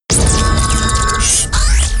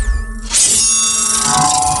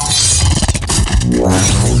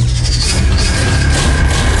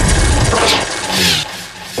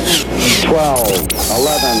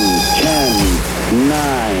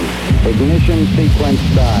Ignition sequence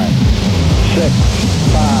start. 6,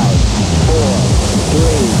 5, 4, 3,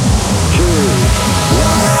 2,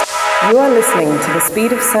 1. You are listening to the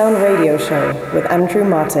Speed of Sound radio show with Andrew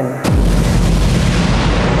Martin.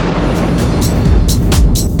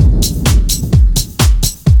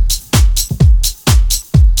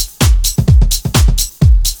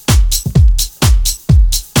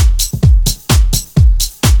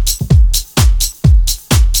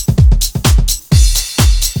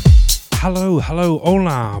 Hello,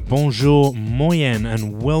 hola, bonjour, moyen,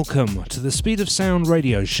 and welcome to the Speed of Sound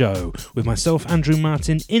radio show with myself, Andrew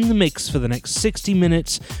Martin, in the mix for the next 60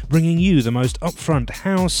 minutes, bringing you the most upfront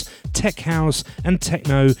house, tech house, and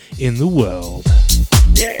techno in the world.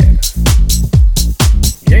 Yeah.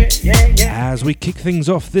 As we kick things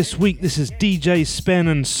off this week, this is DJ Spen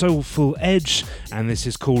and Soulful Edge, and this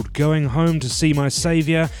is called Going Home to See My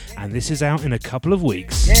Saviour, and this is out in a couple of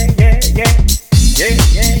weeks. Yeah.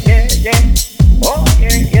 Oh, yeah.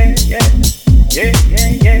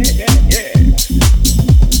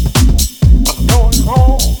 I'm going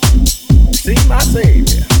home to see my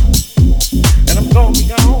Savior, and I'm gonna be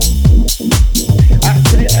gone. I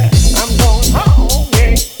said, I'm going home,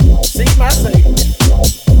 yeah, to see my Savior,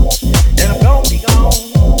 and I'm gonna be gone.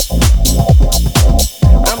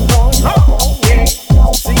 I'm going home, yeah,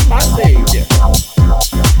 to see my Savior,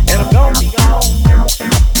 and I'm gonna be gone.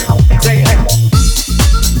 Say, hey.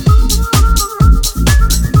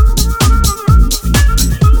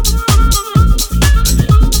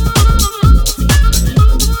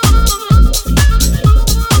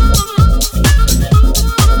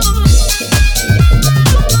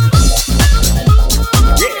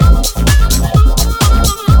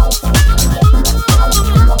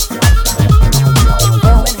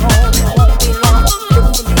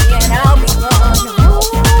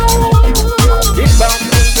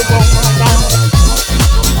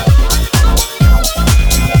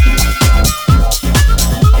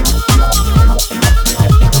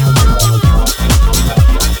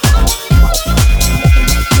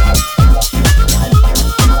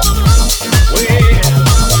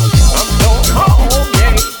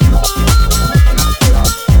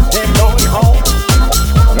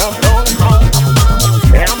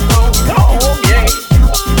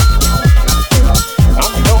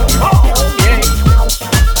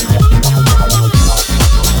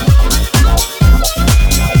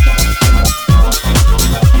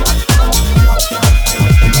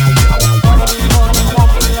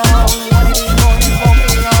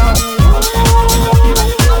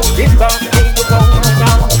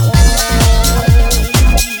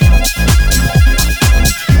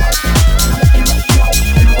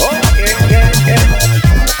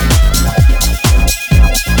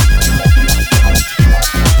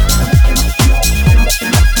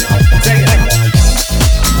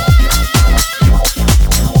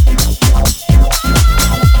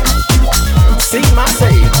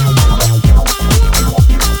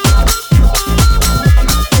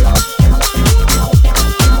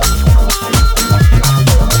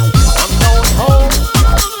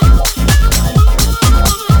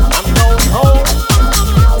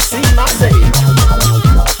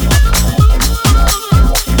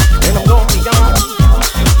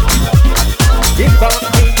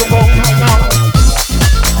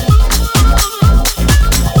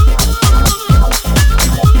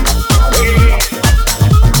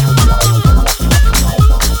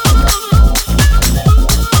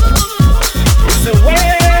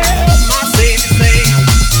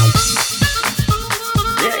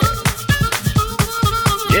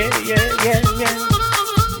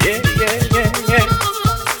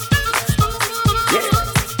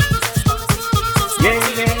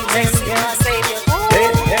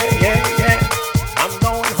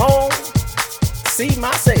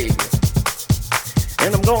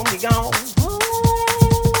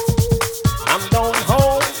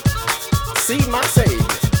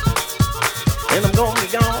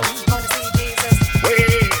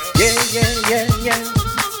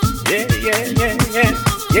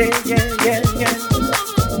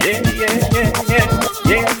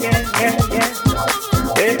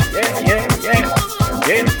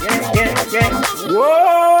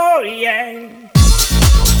 Whoa, yeah.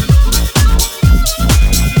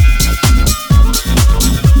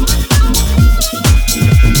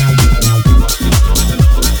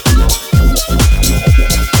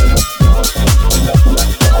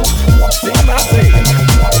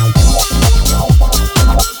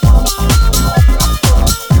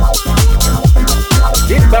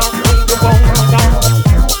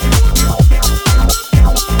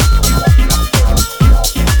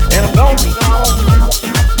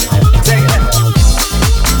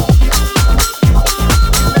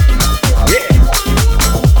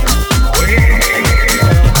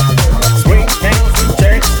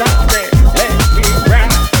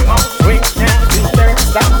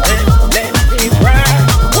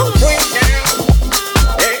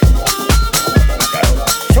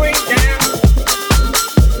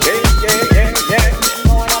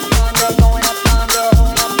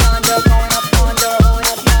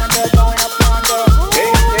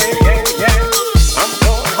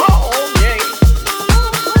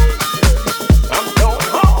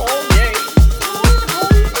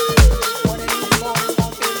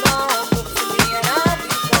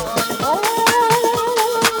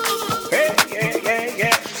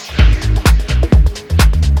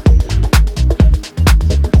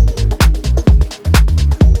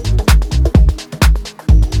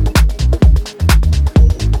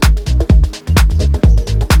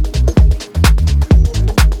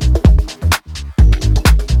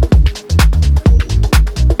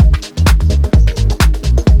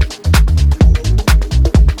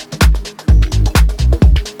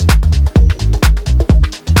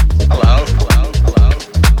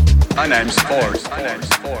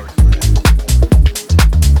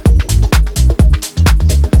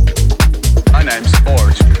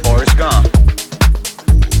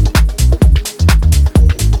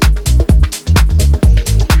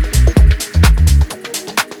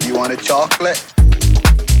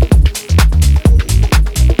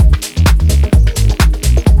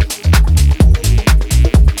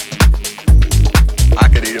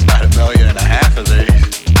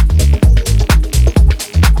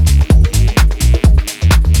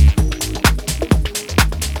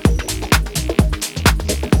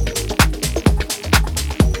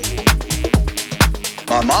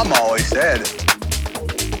 Mom always said,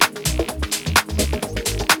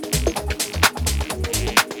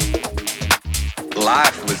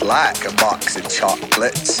 life was like a box of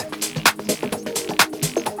chocolates.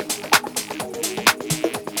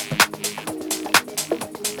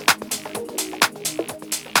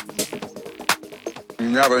 You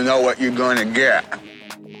never know what you're gonna get.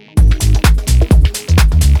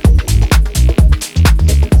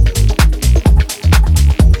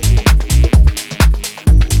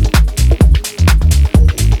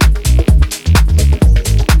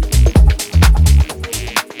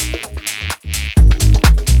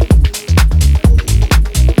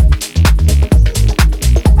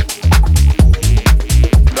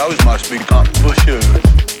 Those must be comfortable shoes.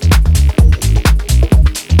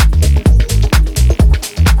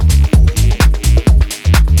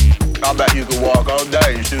 I bet you could walk all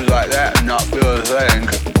day in shoes like that and not feel a thing.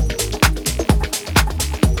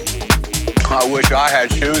 I wish I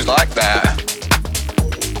had shoes like that.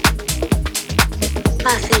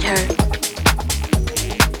 My feet hurt.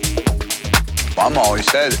 Mom always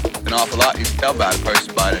said an awful lot you can tell about a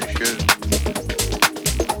person by their shoes.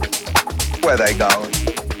 Where they going?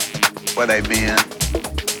 Where they been?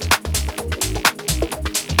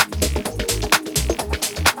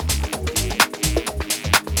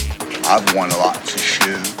 I've worn lots of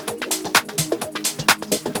shoes.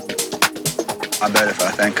 I bet if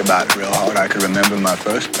I think about it real hard, I could remember my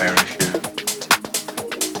first pair of shoes.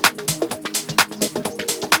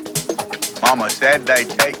 Mama said they'd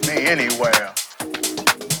take me anywhere.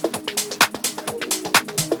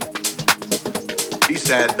 She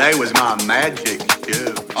said they was my magic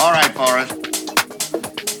shoes. All right, Forrest.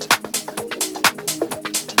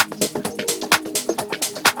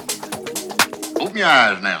 Open your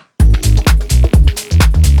eyes now.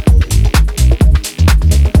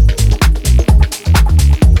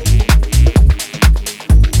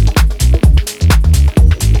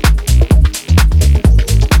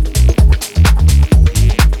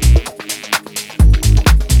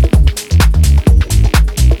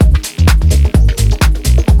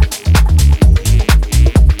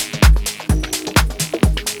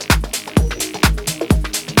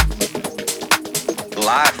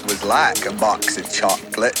 Life was like a box of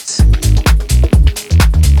chocolates.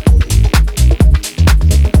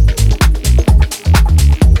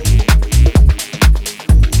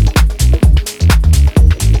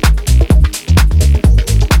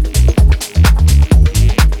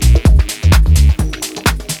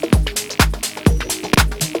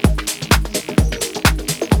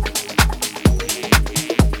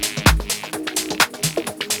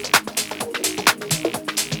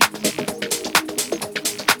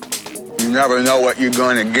 You never know what you're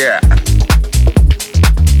gonna get.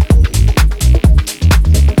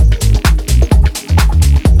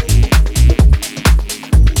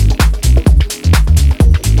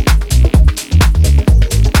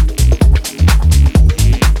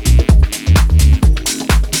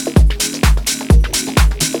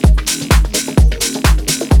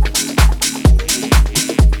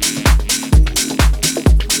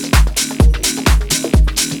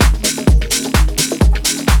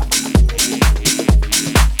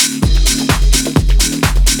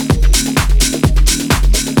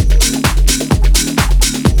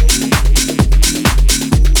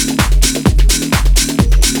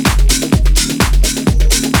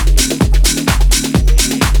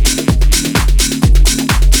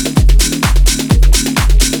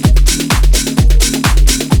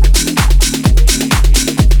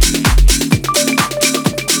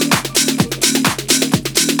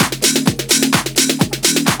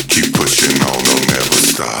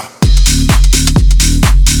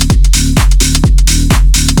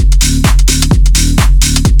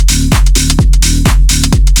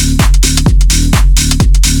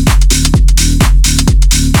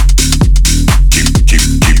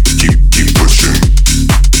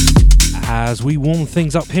 As we warm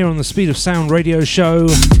things up here on the Speed of Sound radio show,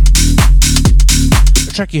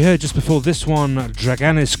 the track you heard just before this one,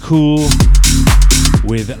 Draganis Cool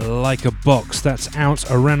with Like a Box, that's out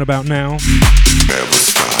around about now.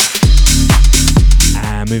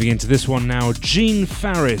 And moving into this one now, Gene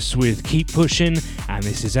Farris with Keep Pushing, and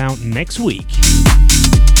this is out next week.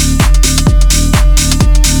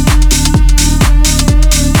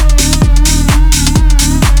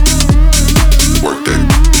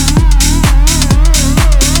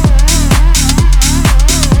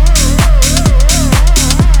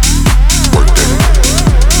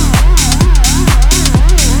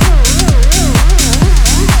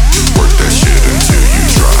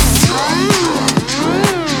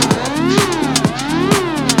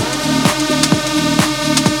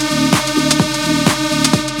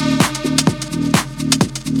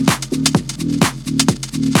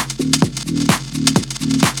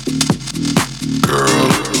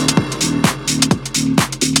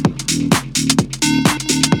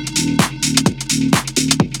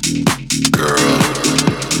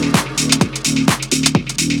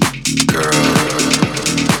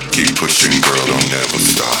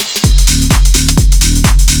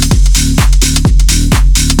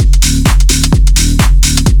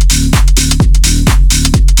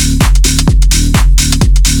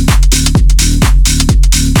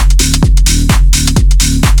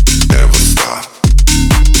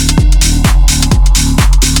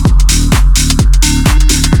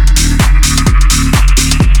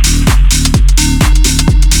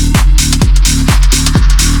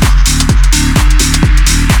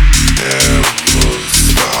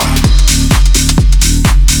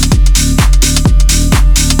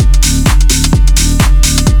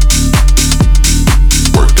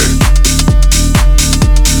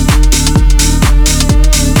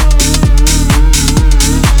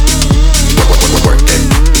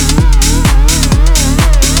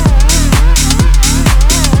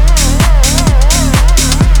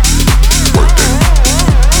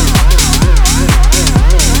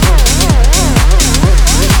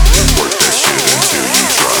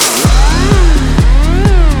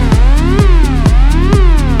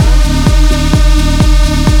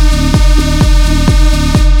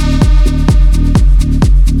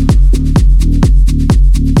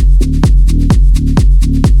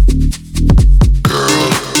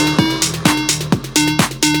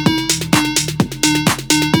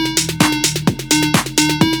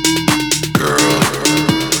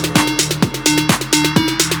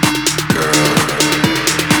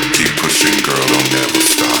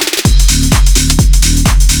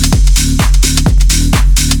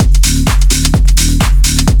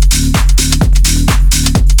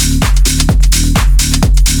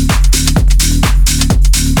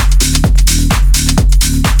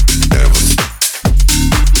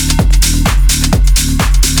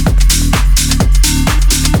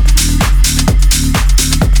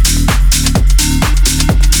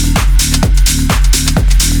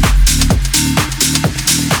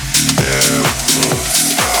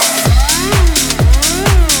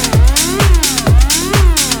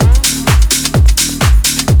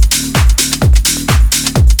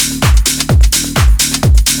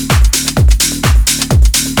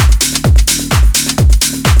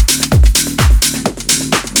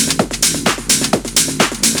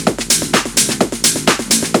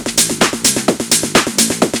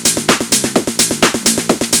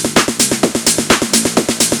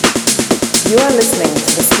 You are listening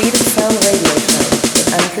to the Speed of Sound radio show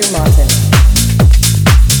with Andrew Martin.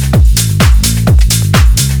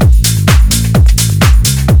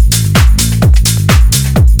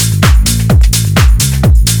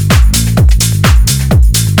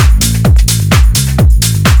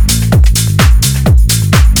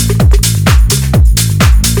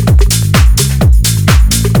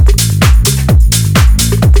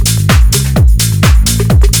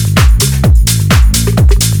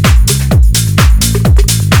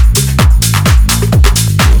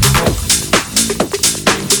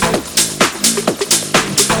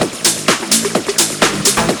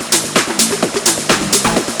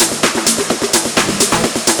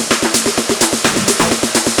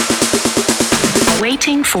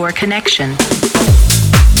 Waiting for connection.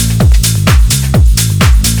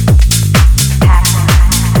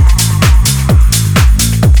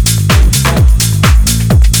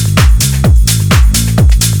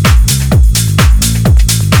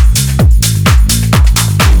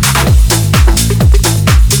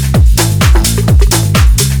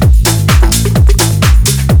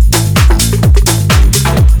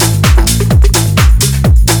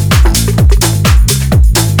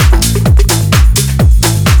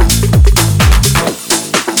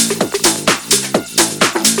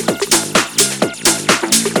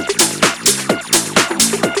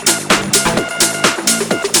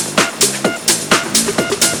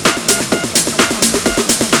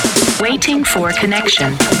 Waiting for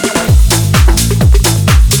connection.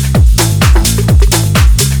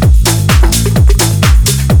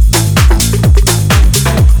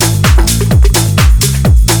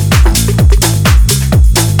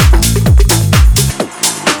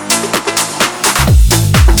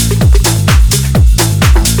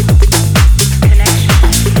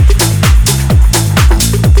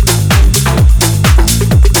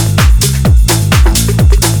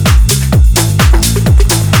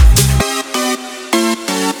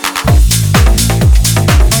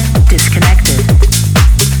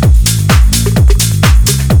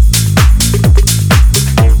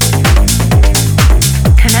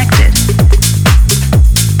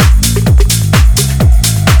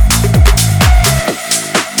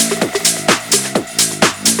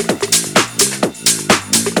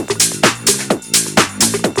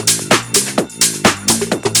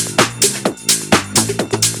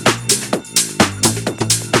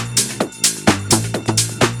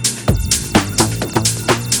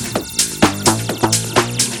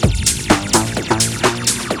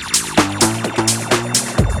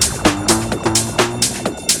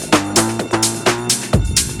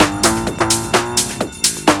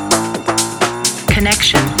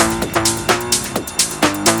 Connection.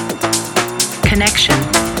 Connection.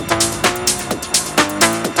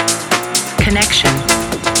 Connection.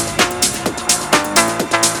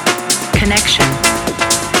 Connection.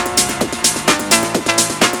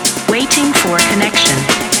 Waiting for connection.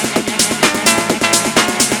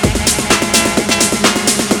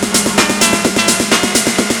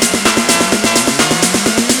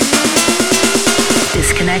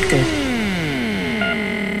 Disconnected.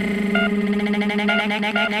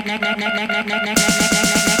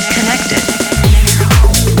 Connected.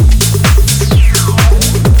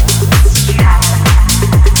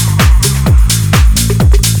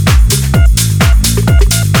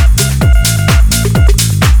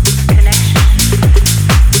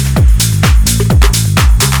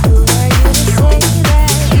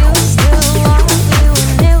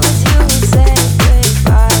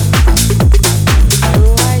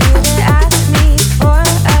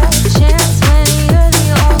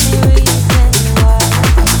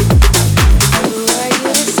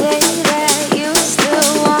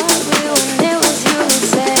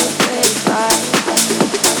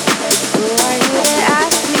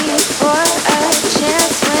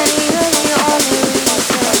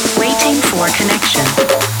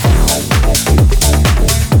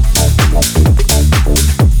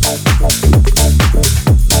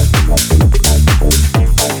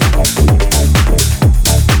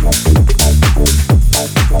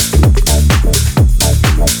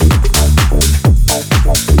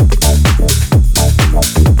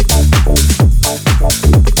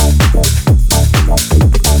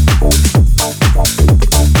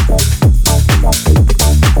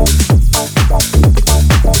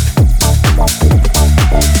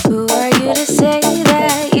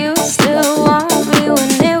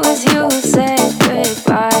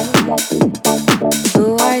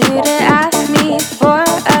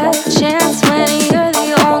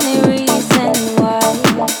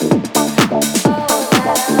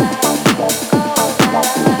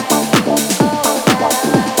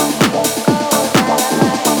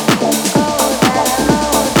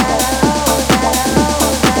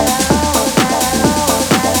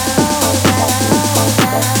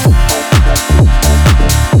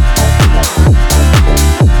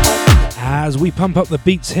 pump up the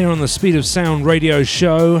beats here on the Speed of Sound radio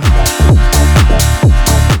show.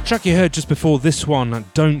 The track you heard just before this one,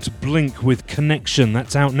 Don't Blink with Connection,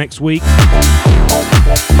 that's out next week.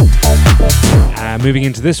 Moving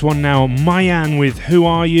into this one now, Mayan with Who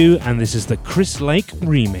Are You, and this is the Chris Lake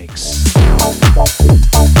remix.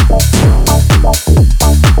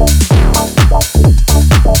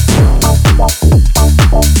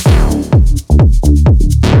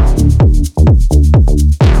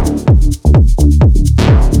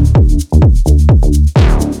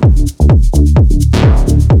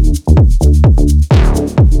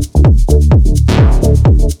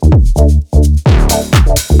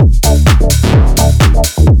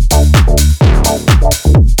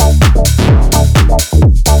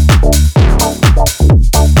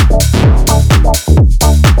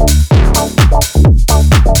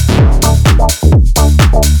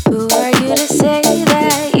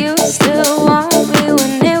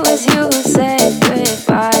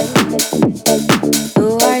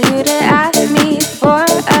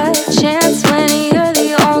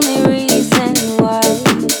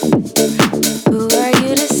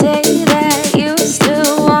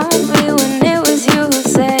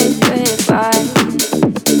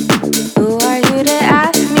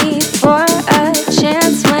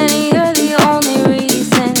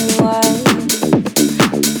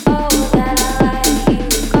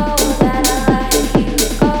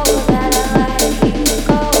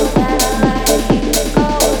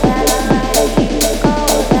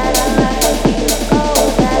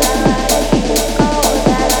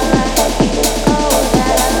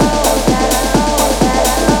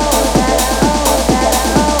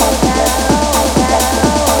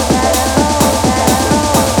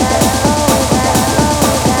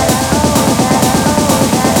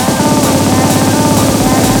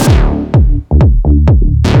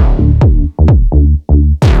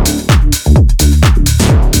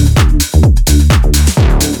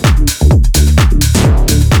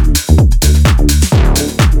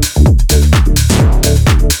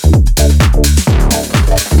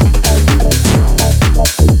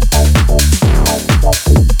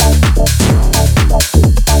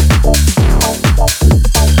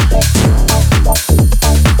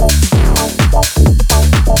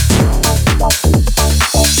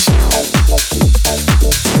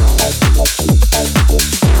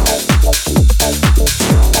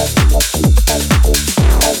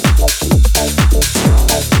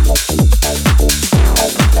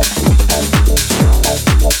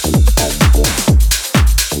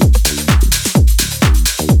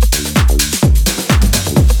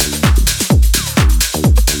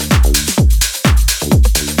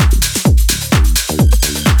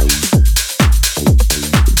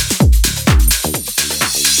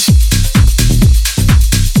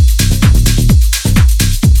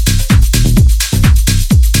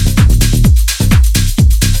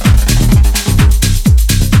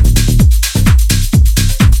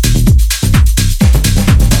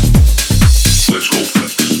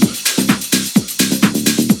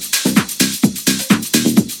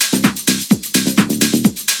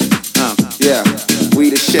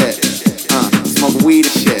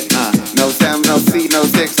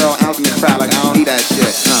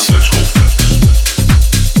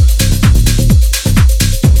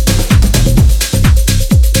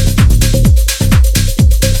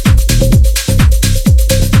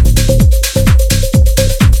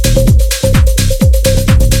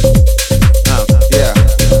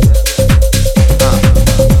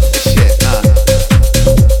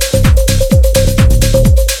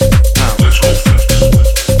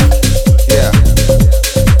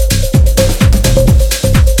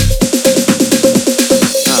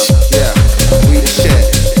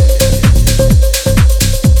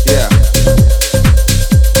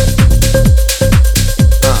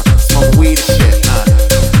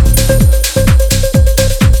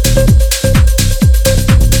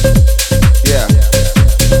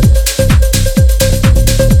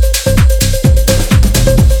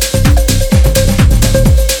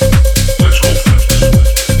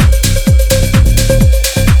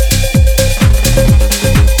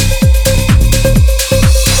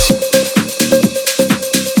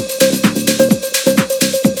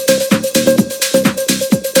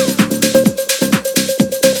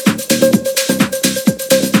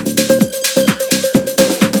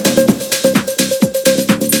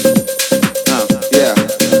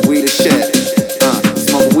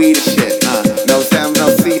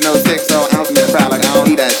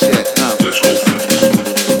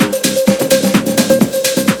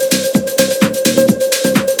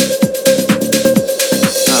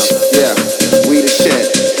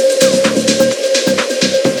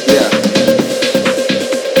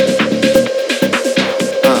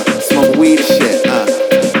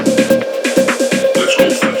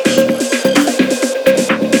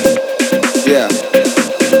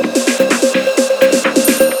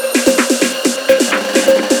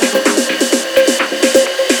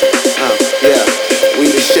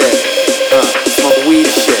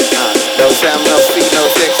 Techno,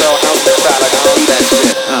 disco, house mixology, all that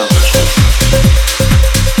shit.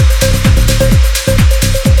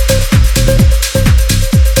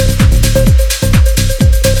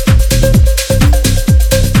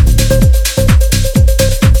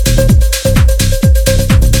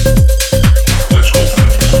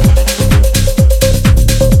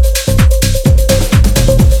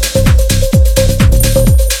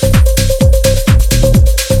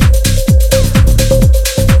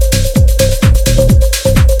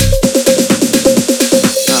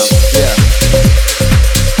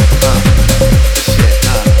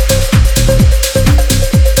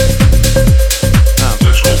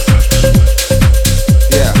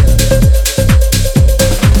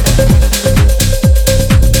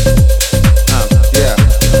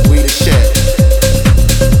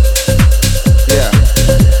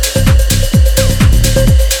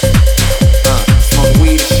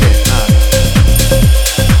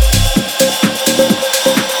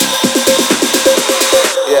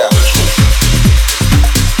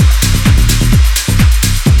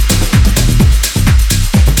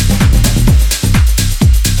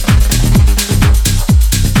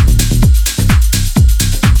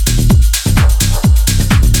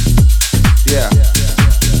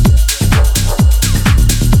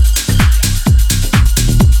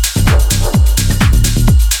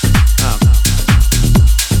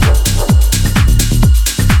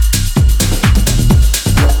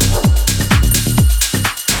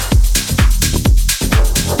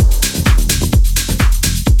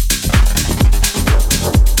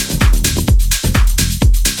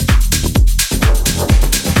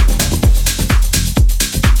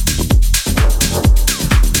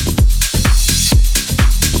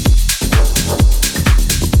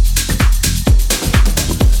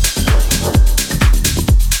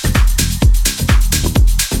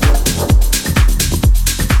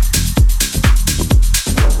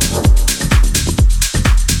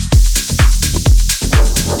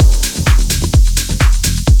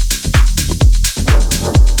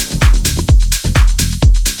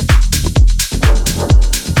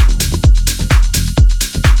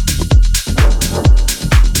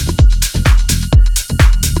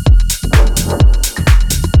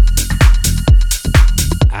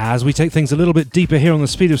 As we take things a little bit deeper here on the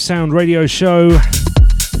Speed of Sound radio show,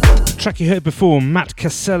 track you heard before, Matt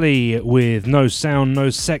Caselli with No Sound, No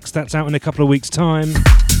Sex. That's out in a couple of weeks' time.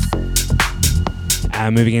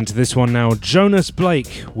 And moving into this one now, Jonas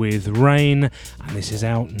Blake with Rain, and this is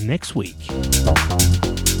out next week.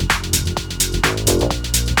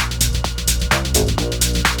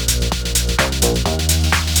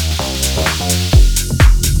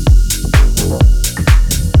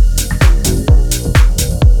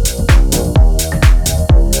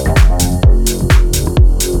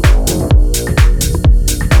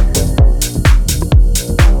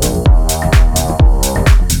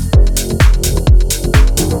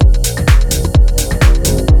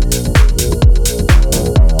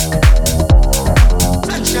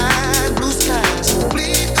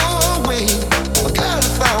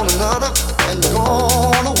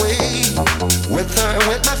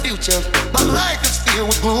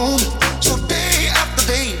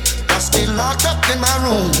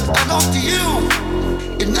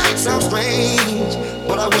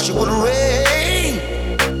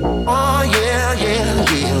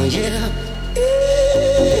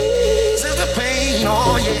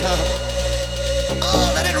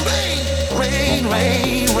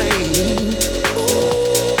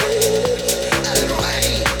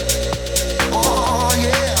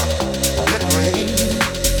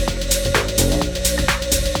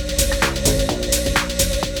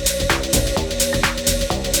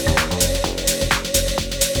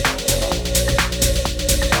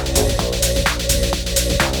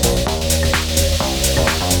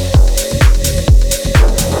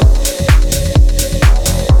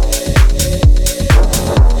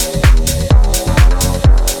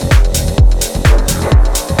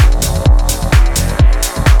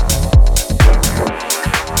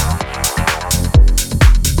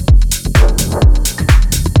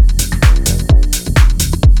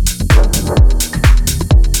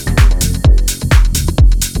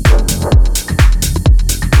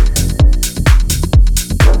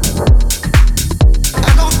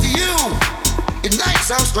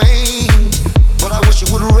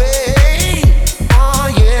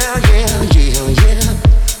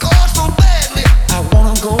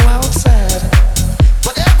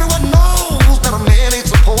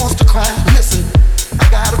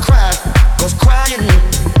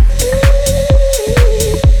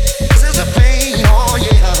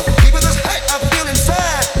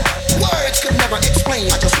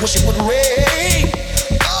 Wish it would rain.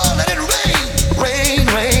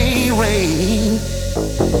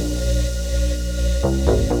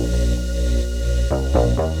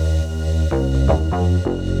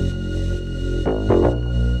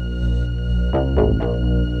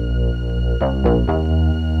 Oh,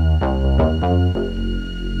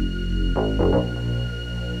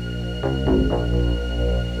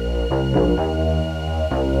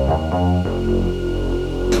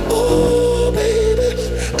 baby,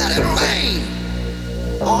 let it rain.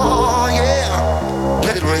 Oh, yeah,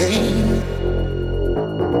 let it rain.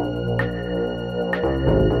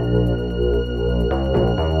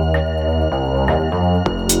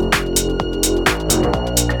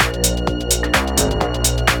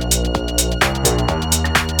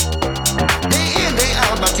 Day in, day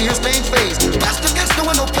out, my tear-stained face pressed against the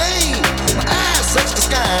window pane. My eyes search the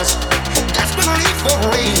skies, desperately for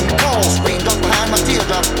rain. Calls rained up behind my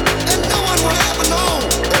teardrop, and no one will ever know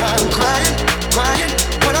that I'm crying, crying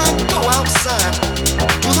when I go outside.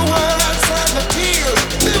 To the world outside, my tears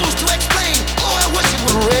refuse to explain. Oh, I wish it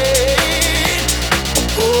would rain.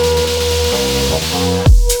 Oh.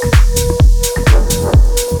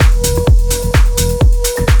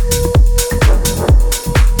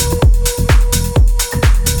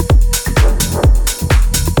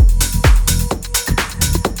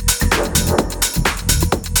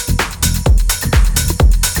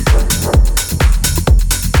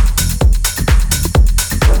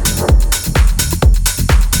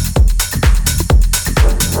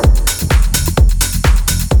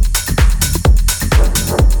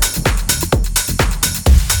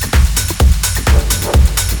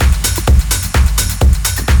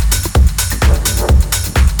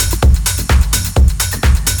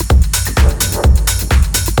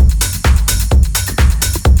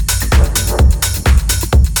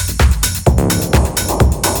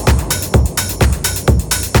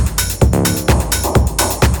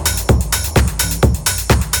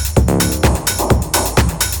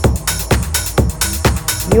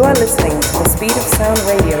 You are listening to the Speed of Sound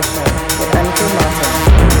radio show with Andrew Martin.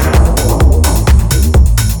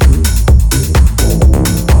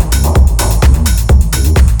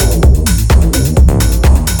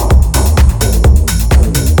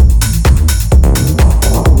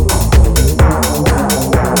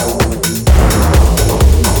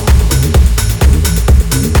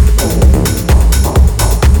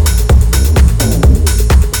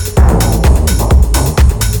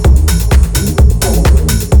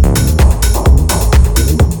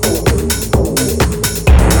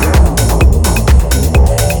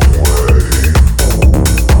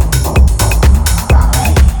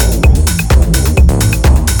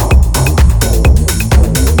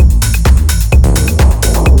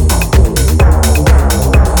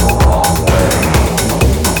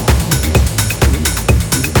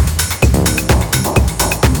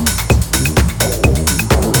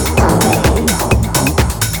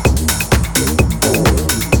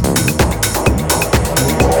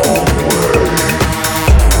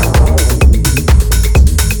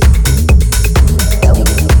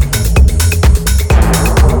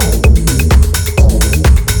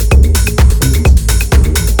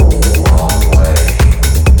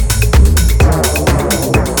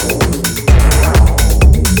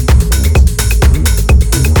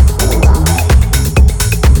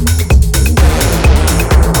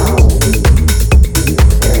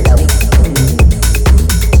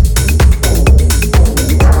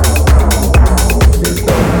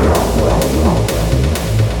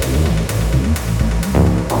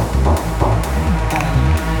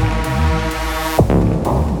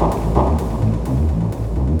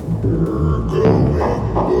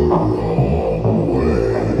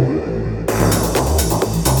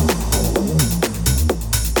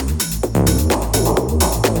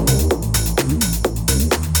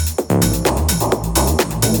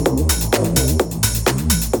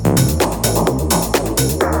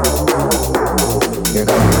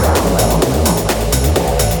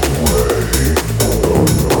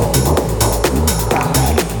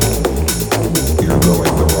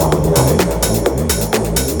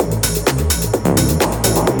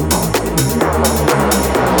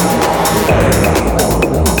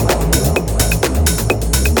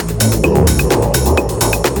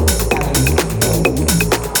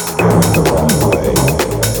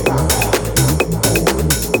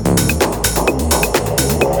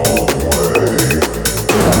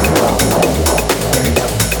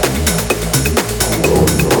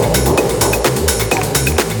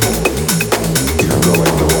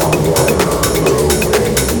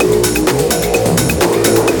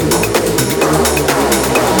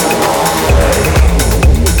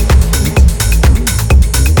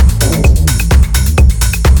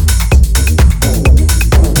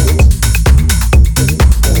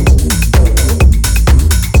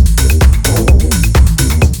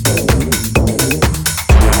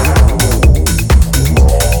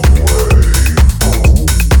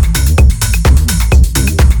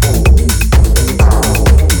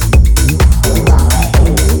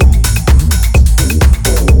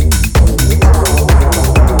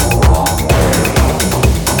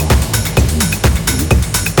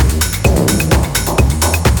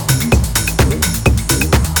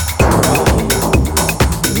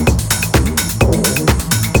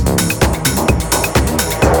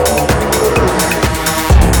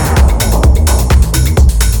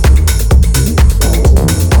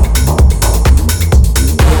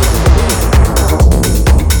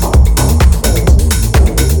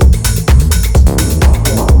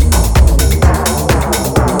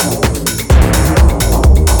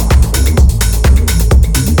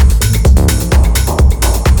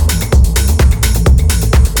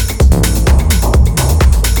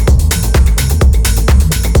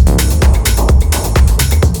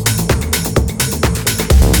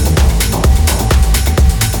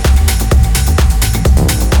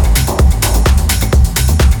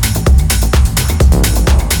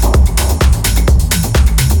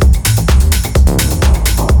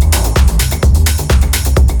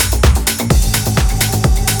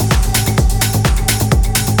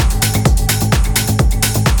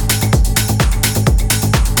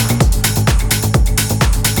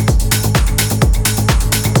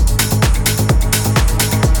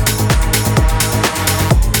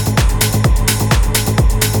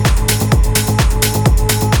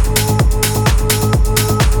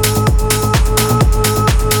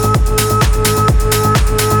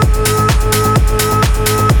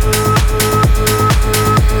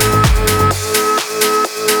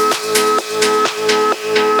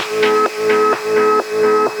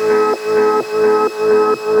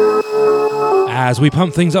 As we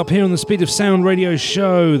pump things up here on the Speed of Sound radio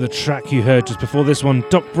show, the track you heard just before this one,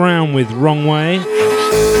 Doc Brown with Wrong Way.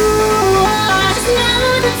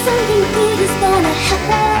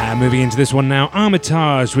 And moving into this one now,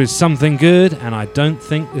 Armitage with Something Good, and I don't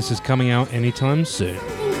think this is coming out anytime soon.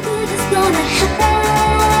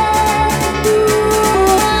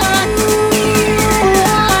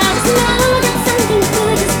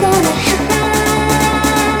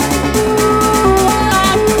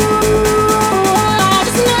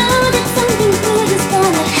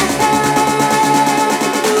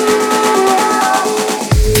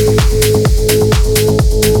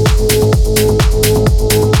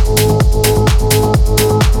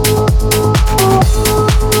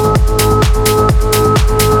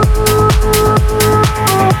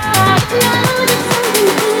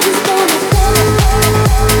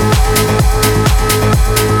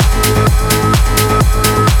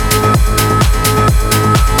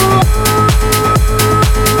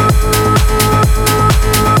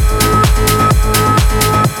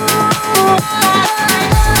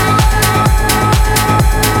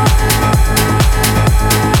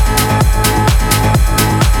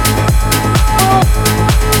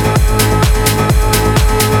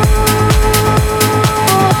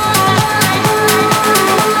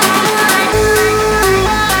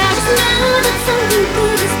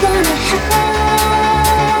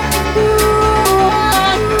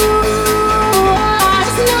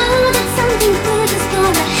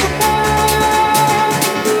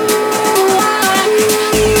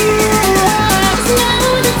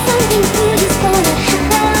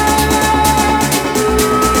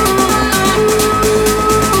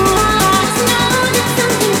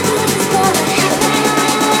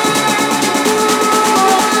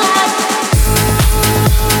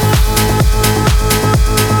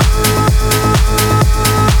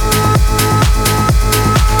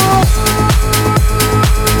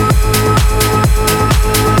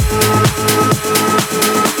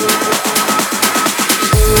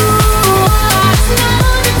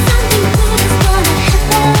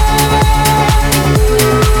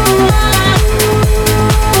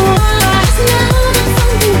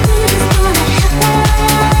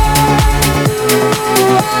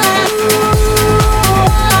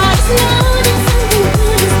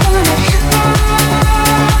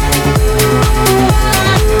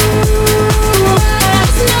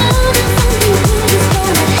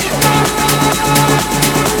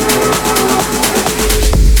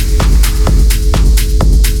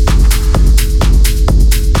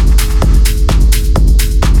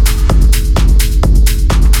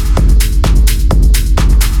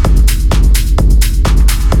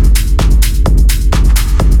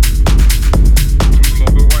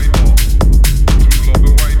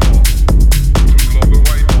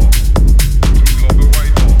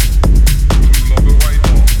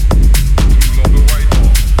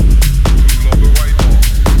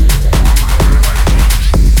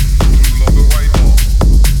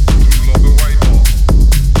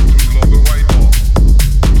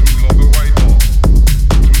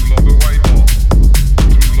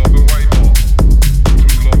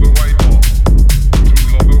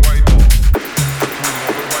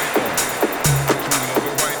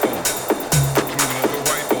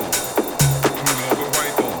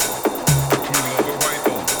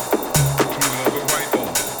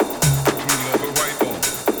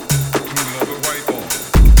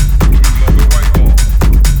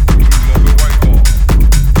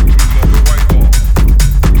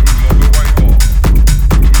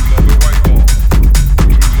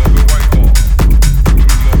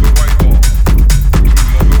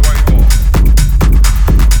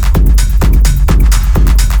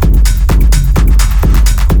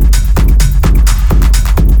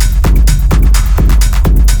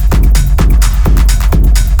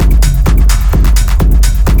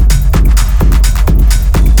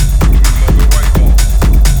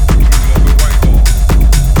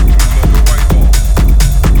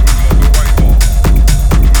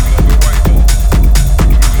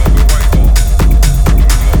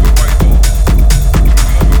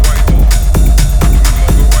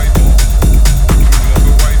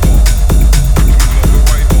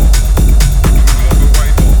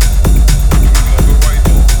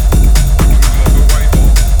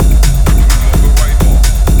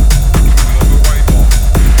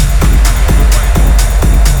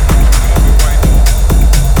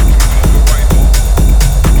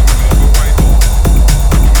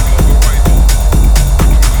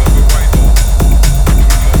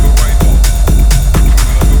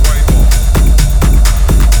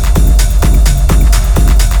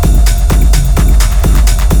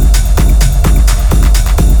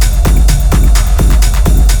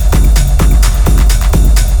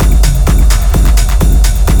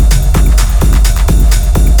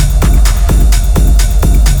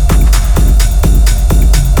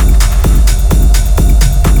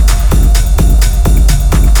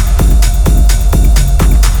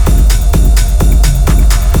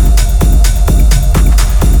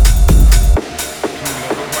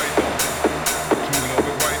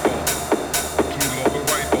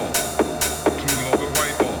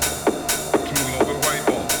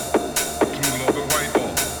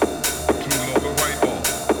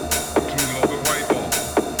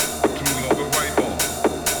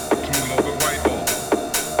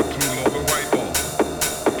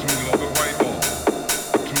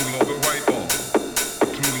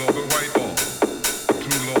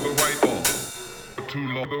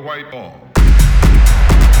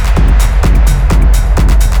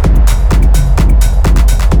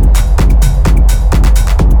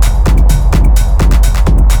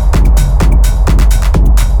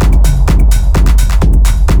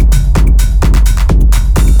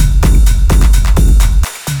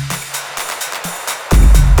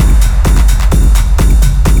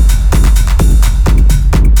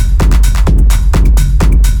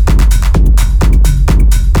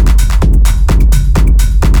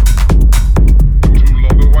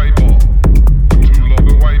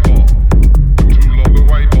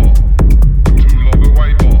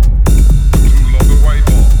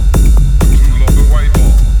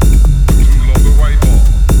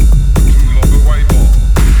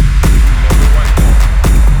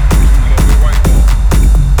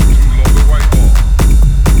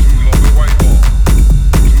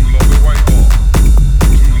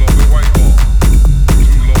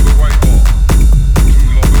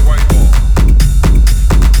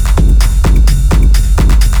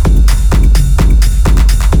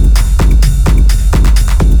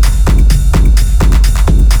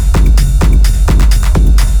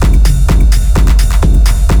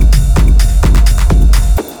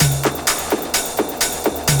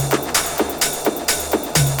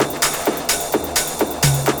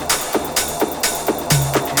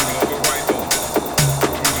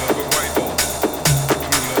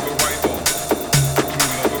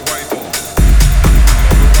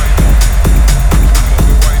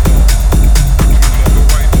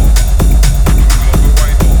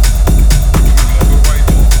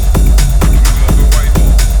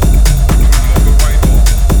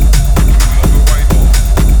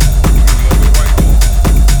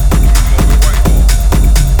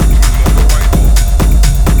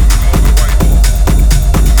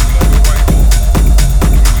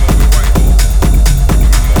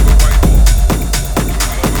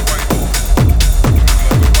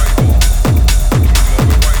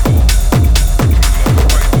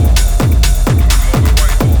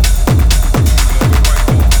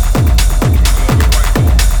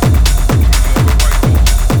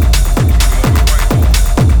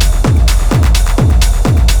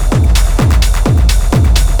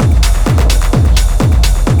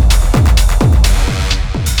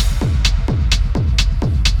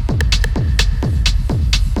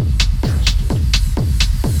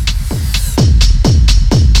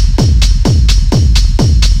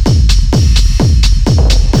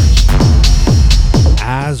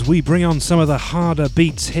 We bring on some of the harder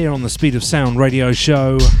beats here on the Speed of Sound radio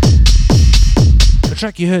show. The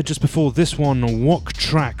track you heard just before this one, Walk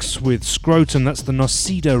Tracks with Scrotum, that's the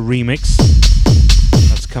Nocida remix.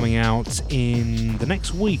 That's coming out in the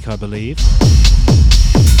next week, I believe.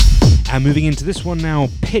 And moving into this one now,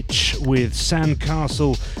 Pitch with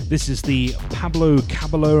Sandcastle. This is the Pablo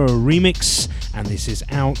Caballero remix, and this is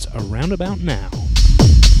out around about now.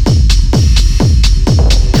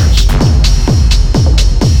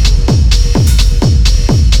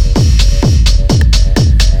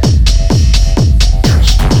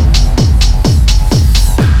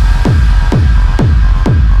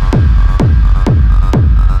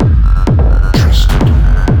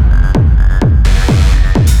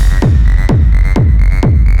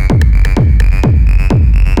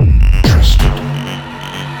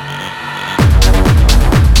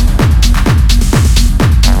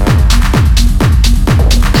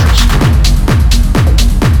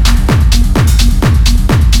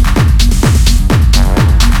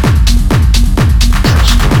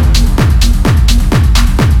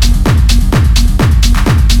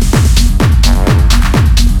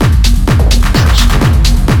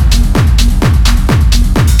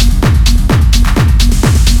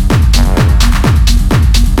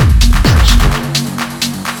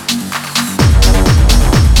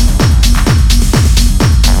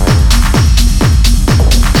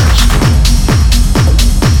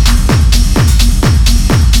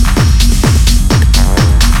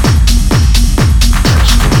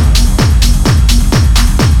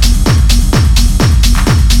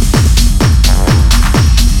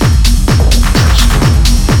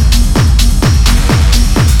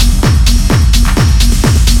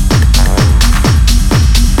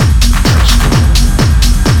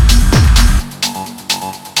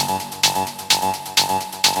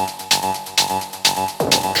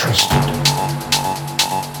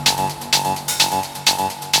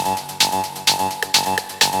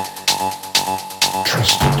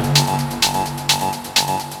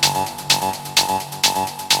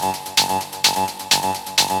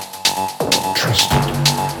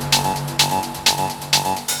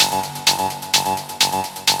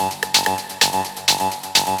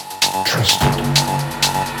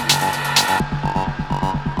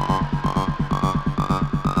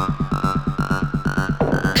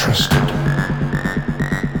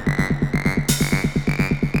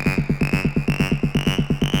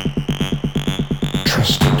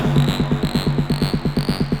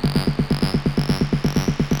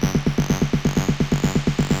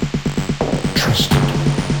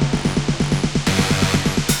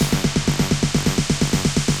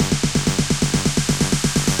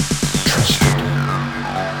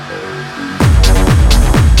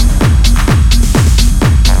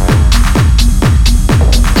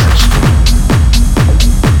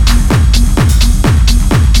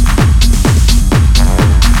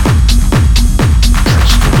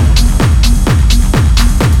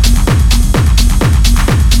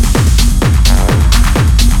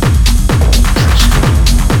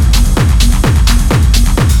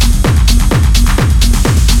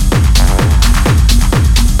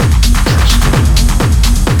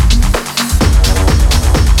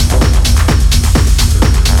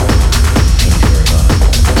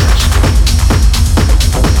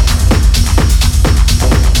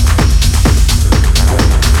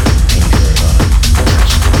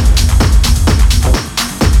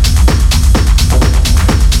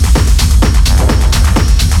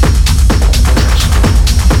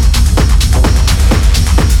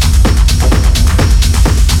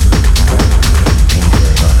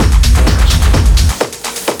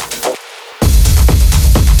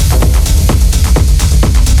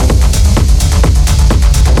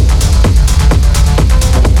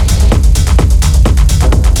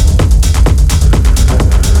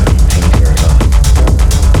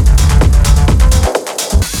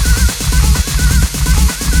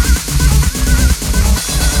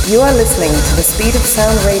 are listening to the Speed of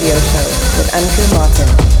Sound radio show with Andrew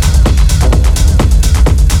Martin.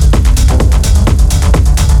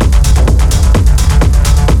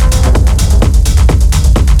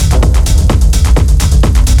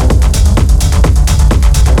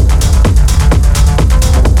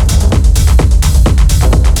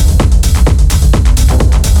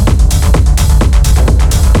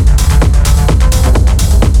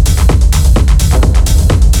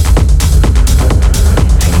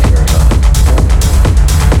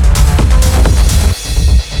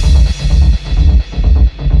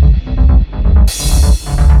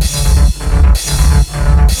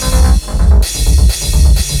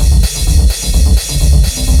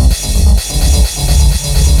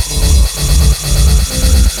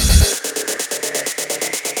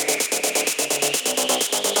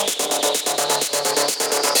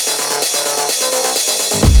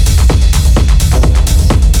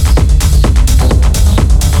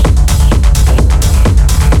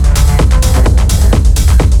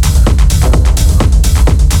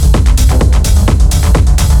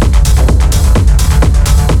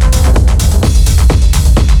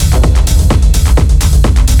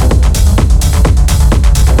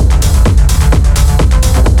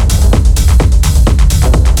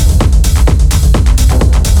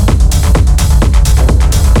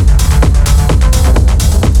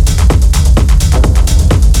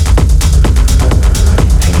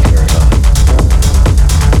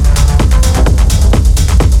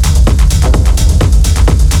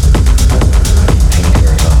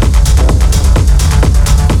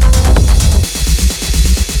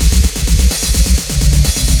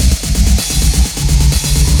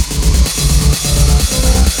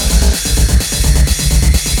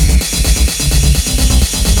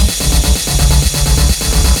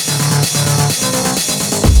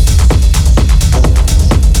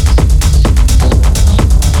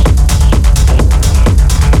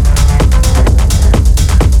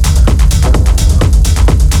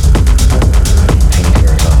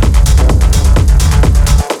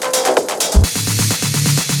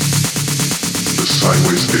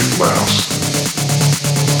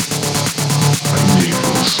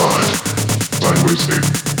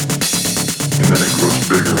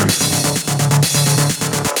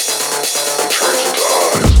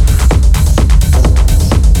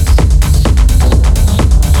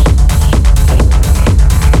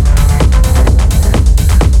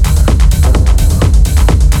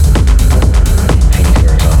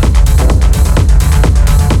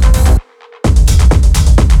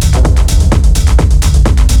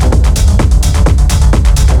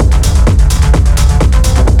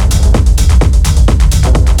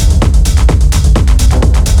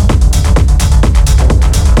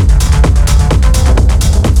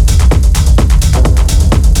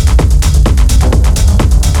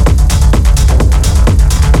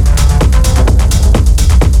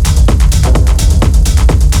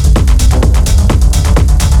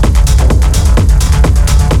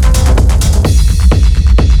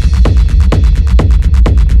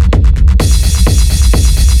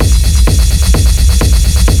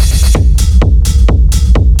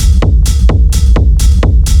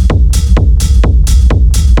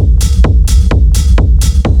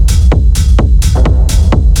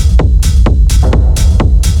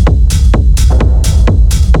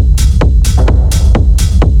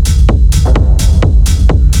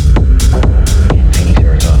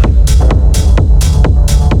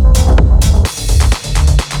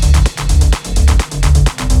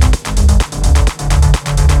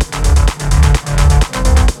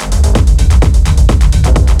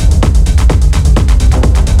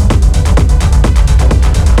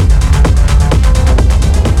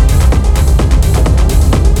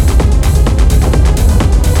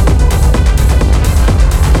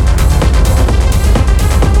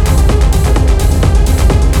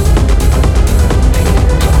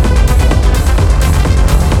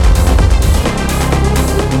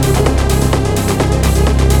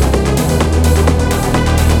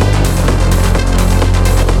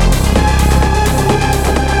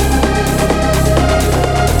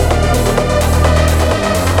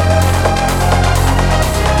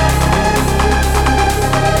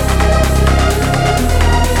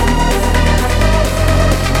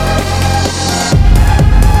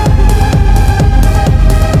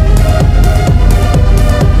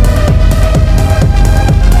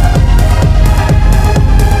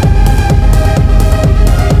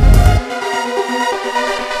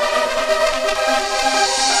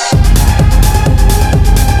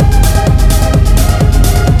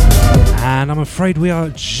 afraid we are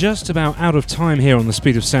just about out of time here on the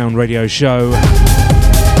Speed of Sound radio show.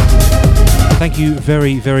 Thank you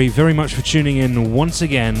very, very, very much for tuning in once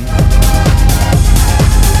again.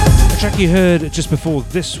 The track you heard just before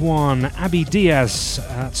this one, Abby Diaz,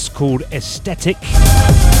 that's called Aesthetic.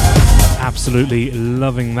 Absolutely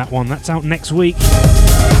loving that one. That's out next week.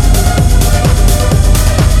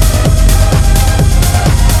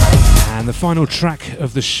 And the final track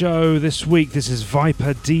of the show this week, this is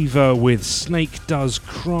Viper Diva with Snake Does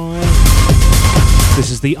Cry. This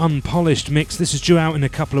is the unpolished mix. This is due out in a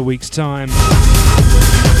couple of weeks' time.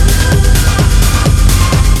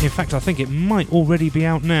 In fact, I think it might already be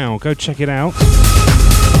out now. Go check it out.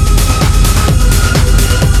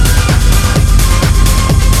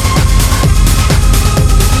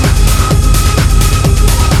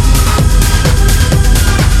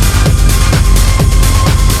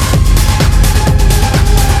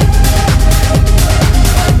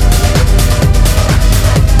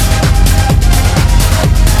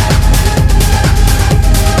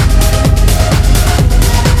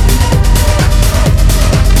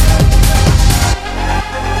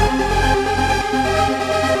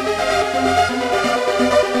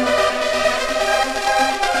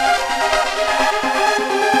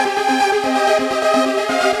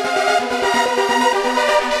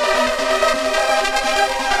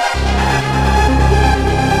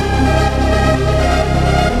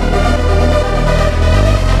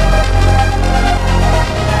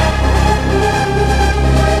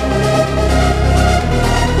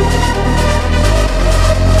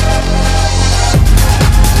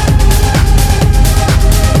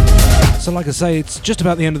 Like I say, it's just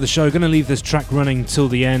about the end of the show. Going to leave this track running till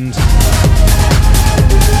the end.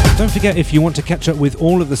 Don't forget, if you want to catch up with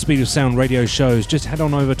all of the Speed of Sound radio shows, just head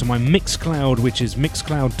on over to my Mixcloud, which is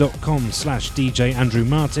mixcloud.com/DJ Andrew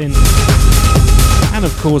Martin. And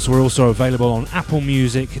of course, we're also available on Apple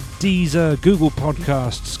Music, Deezer, Google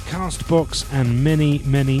Podcasts, Castbox, and many,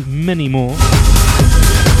 many, many more.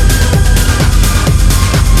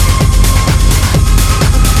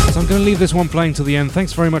 So I'm going to leave this one playing till the end.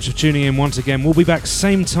 Thanks very much for tuning in once again. We'll be back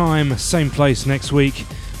same time, same place next week.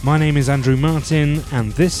 My name is Andrew Martin,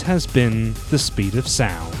 and this has been The Speed of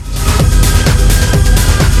Sound.